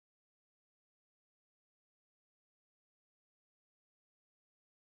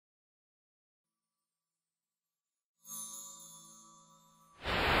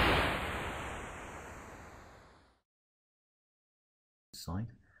site,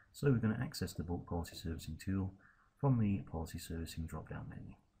 so we're going to access the bulk policy servicing tool from the policy servicing drop-down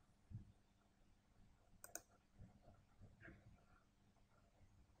menu.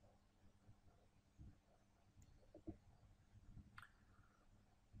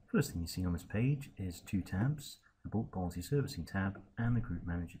 First thing you see on this page is two tabs, the bulk policy servicing tab and the group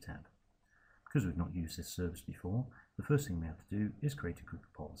manager tab. Because we've not used this service before, the first thing we have to do is create a group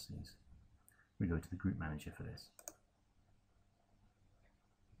of policies. We go to the group manager for this.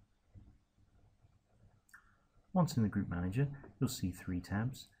 Once in the group manager, you'll see three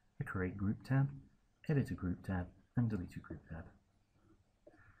tabs: a create group tab, edit a group tab, and delete a group tab.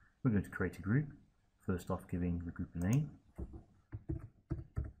 We're going to create a group, first off giving the group a name.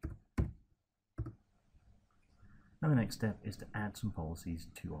 And the next step is to add some policies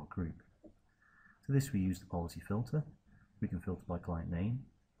to our group. For this we use the policy filter. We can filter by client name,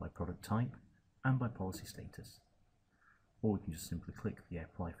 by product type, and by policy status. Or we can just simply click the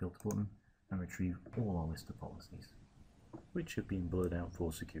apply filter button and retrieve all our list of policies, which have been blurred out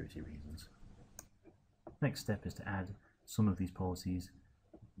for security reasons. Next step is to add some of these policies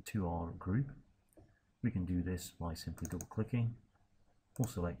to our group. We can do this by simply double clicking or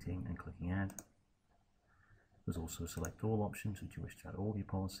selecting and clicking add. There's also select all options if you wish to add all your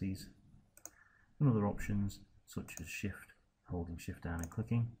policies, and other options such as shift, holding shift down and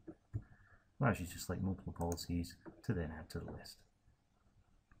clicking allows you to select multiple policies to then add to the list.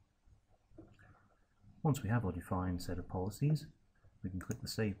 Once we have our defined set of policies, we can click the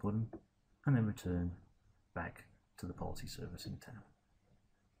save button and then return back to the policy servicing tab.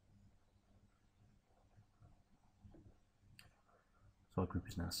 So our group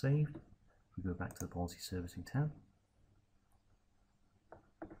is now saved. We go back to the policy servicing tab.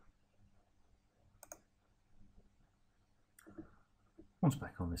 Once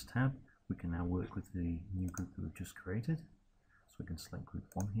back on this tab, we can now work with the new group that we've just created. So we can select group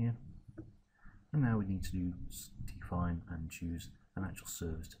 1 here. And now we need to define and choose an actual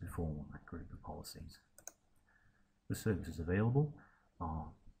service to perform on that group of policies. The services available are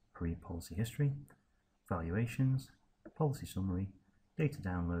pre-policy history, valuations, policy summary, data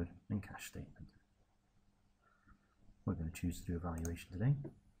download, and cash statement. We're going to choose to do a valuation today.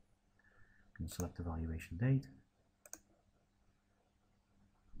 We can select the valuation date.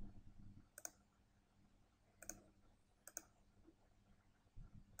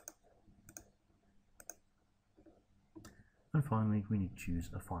 And finally, we need to choose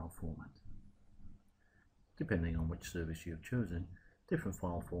a file format. Depending on which service you have chosen, different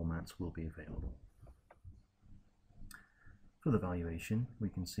file formats will be available. For the valuation, we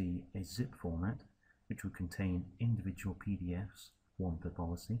can see a zip format, which will contain individual PDFs, one per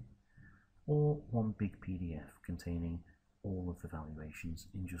policy, or one big PDF containing all of the valuations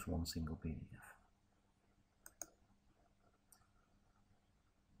in just one single PDF.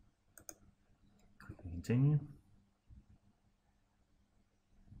 Click and continue.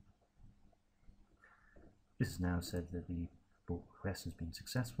 This has now said that the bulk request has been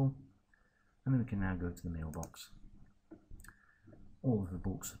successful, and then we can now go to the mailbox. All of the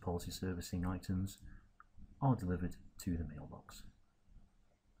bulks of policy servicing items are delivered to the mailbox.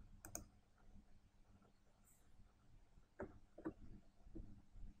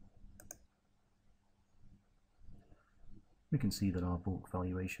 We can see that our bulk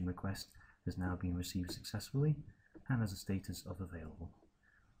valuation request has now been received successfully and has a status of available.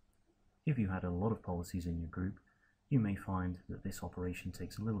 If you had a lot of policies in your group, you may find that this operation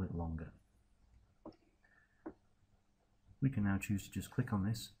takes a little bit longer. We can now choose to just click on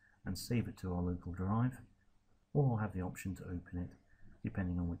this and save it to our local drive, or have the option to open it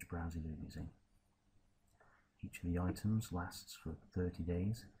depending on which browser you're using. Each of the items lasts for 30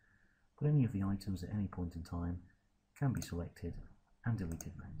 days, but any of the items at any point in time can be selected and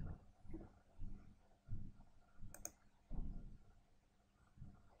deleted manually.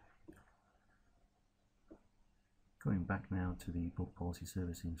 Going back now to the bulk policy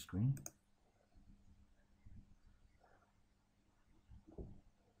servicing screen.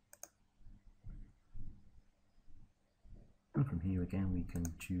 And from here again we can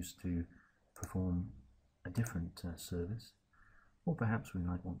choose to perform a different service, or perhaps we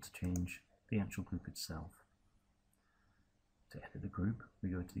might want to change the actual group itself. To edit the group, we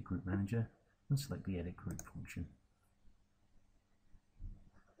go to the group manager and select the edit group function.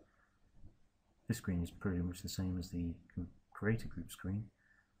 This screen is pretty much the same as the create a group screen.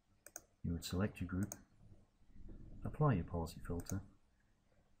 You would select your group, apply your policy filter,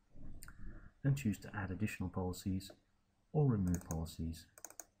 and choose to add additional policies or remove policies.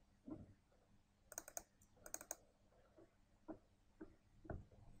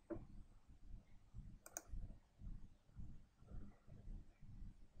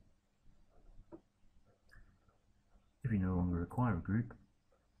 require a group,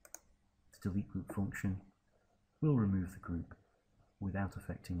 the delete group function will remove the group without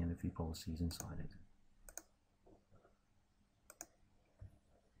affecting any of the policies inside it.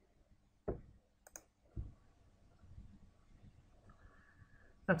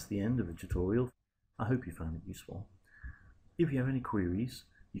 That's the end of the tutorial. I hope you found it useful. If you have any queries,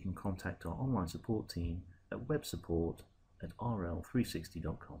 you can contact our online support team at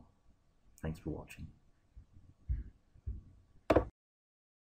websupport@rl360.com. Thanks for watching.